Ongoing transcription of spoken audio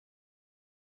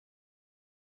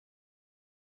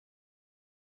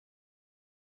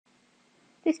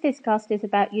This PhysCast is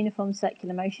about uniform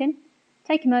circular motion.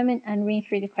 Take a moment and read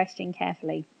through the question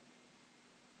carefully.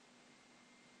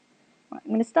 Right,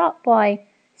 I'm going to start by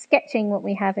sketching what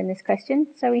we have in this question.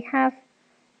 So we have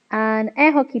an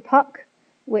air hockey puck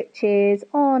which is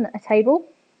on a table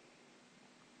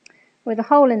with a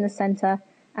hole in the centre,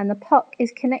 and the puck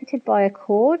is connected by a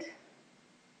cord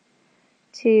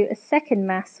to a second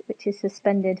mass which is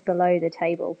suspended below the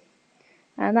table.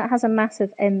 And that has a mass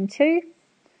of m2.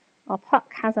 Our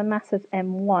puck has a mass of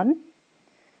m1,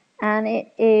 and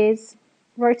it is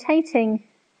rotating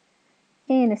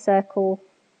in a circle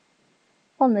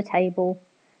on the table,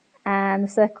 and the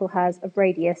circle has a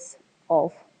radius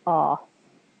of r.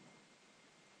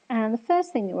 And the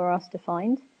first thing that we're asked to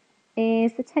find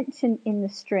is the tension in the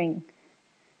string.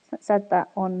 So let's add that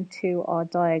onto our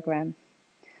diagram.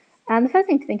 And the first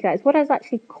thing to think about is what is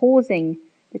actually causing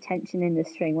the tension in the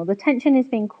string. Well, the tension is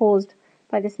being caused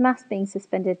by this mass being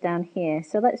suspended down here.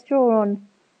 So let's draw on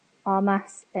our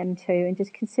mass m2 and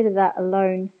just consider that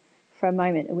alone for a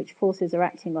moment and which forces are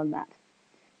acting on that.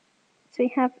 So we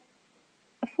have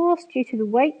a force due to the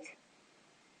weight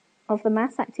of the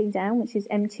mass acting down, which is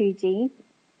m2g,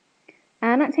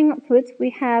 and acting upwards we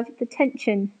have the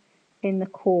tension in the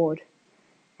cord.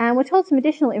 And we're told some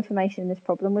additional information in this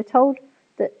problem. We're told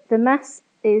that the mass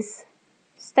is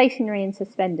stationary and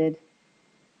suspended.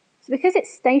 So because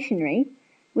it's stationary,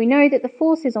 we know that the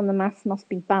forces on the mass must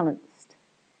be balanced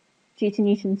due to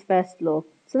Newton's first law.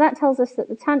 So that tells us that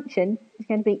the tension is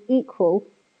going to be equal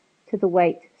to the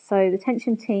weight. So the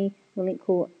tension T will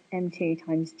equal m2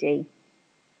 times g.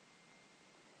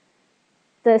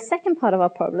 The second part of our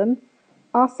problem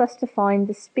asks us to find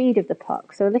the speed of the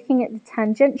puck. So we're looking at the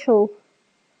tangential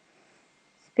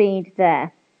speed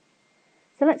there.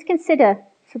 So let's consider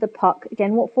for the puck,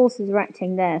 again, what forces are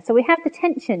acting there. So we have the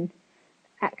tension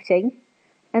acting,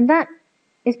 and that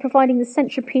is providing the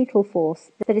centripetal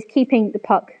force that is keeping the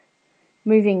puck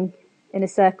moving in a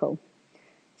circle.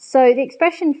 So the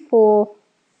expression for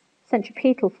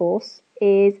centripetal force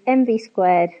is mv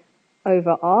squared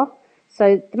over r.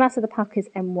 So the mass of the puck is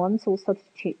m1, so we'll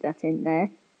substitute that in there.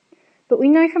 But we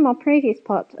know from our previous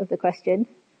part of the question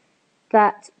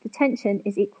that the tension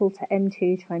is equal to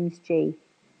m2 times g.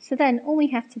 So then all we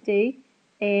have to do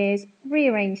is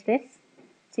rearrange this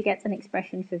to get an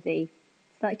expression for v.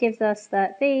 So that gives us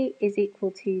that v is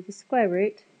equal to the square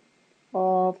root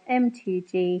of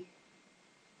m2g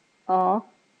r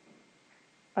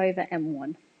over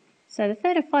m1. So the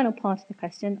third and final part of the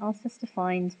question asks us to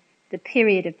find the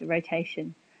period of the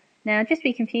rotation. Now, just to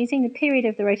be confusing, the period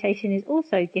of the rotation is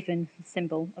also given the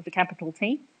symbol of a capital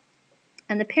T,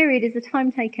 and the period is the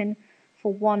time taken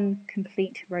for one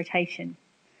complete rotation.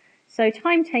 So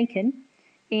time taken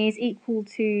is equal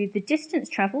to the distance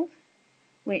travelled,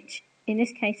 which in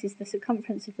this case is the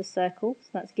circumference of the circle, so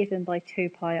that's given by 2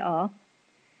 pi r,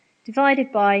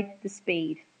 divided by the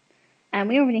speed. And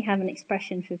we already have an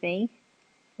expression for v,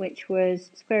 which was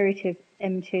square root of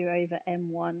m2 over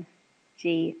m1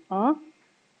 gr.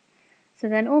 So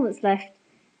then all that's left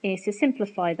is to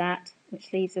simplify that,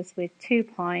 which leaves us with 2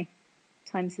 pi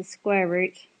times the square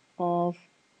root of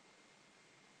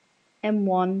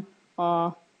m1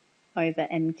 r over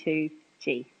m2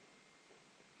 g.